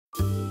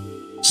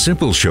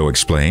Simple Show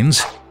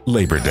explains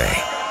Labor Day.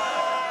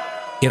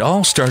 It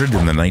all started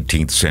in the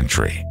 19th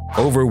century.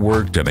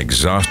 Overworked and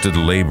exhausted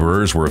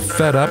laborers were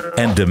fed up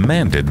and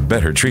demanded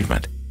better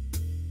treatment.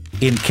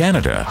 In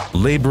Canada,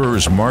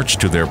 laborers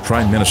marched to their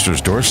prime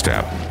minister's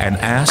doorstep and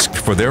asked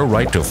for their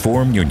right to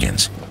form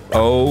unions.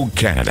 Oh,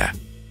 Canada!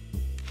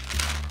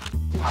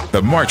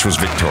 The march was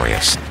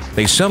victorious.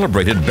 They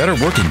celebrated better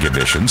working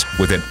conditions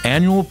with an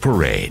annual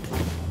parade.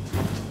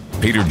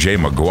 Peter J.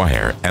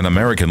 McGuire, an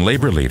American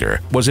labor leader,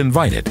 was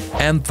invited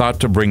and thought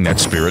to bring that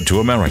spirit to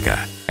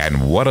America.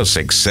 And what a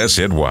success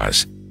it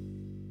was!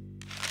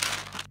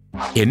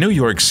 In New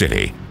York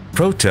City,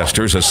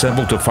 protesters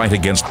assembled to fight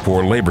against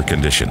poor labor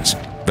conditions.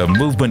 The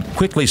movement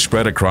quickly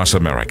spread across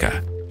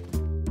America.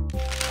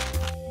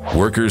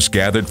 Workers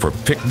gathered for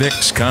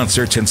picnics,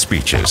 concerts, and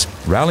speeches,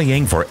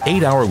 rallying for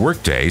 8-hour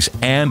workdays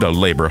and a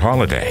labor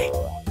holiday.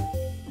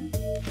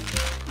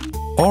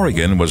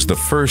 Oregon was the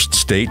first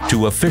state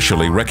to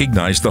officially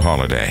recognize the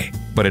holiday.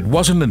 But it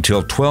wasn't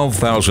until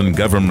 12,000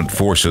 government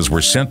forces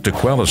were sent to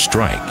quell a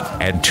strike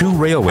and 2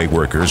 railway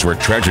workers were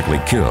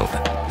tragically killed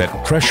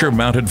that pressure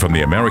mounted from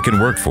the American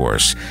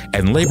workforce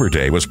and Labor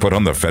Day was put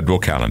on the federal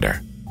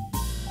calendar.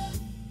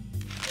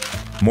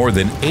 More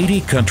than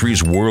 80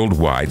 countries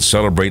worldwide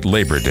celebrate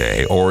Labor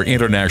Day or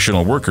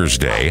International Workers'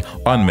 Day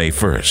on May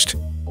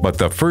 1st. But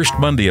the first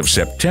Monday of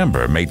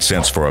September made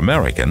sense for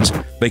Americans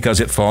because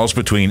it falls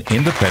between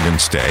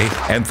Independence Day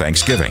and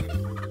Thanksgiving.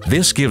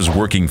 This gives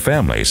working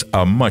families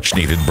a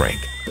much-needed break.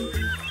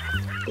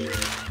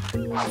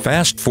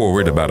 Fast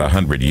forward about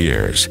 100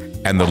 years,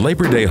 and the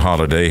Labor Day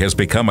holiday has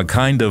become a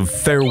kind of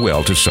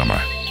farewell to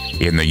summer.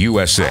 In the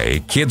USA,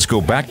 kids go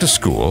back to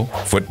school,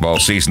 football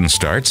season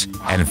starts,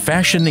 and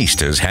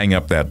fashionistas hang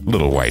up that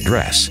little white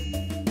dress.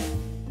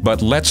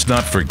 But let's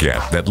not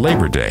forget that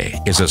Labor Day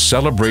is a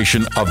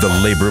celebration of the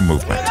labor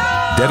movement,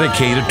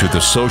 dedicated to the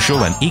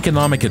social and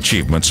economic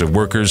achievements of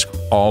workers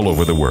all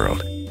over the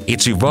world.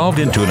 It's evolved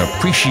into an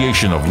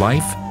appreciation of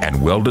life and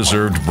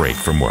well-deserved break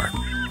from work.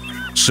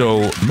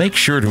 So make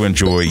sure to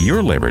enjoy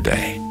your Labor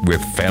Day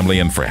with family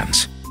and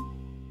friends.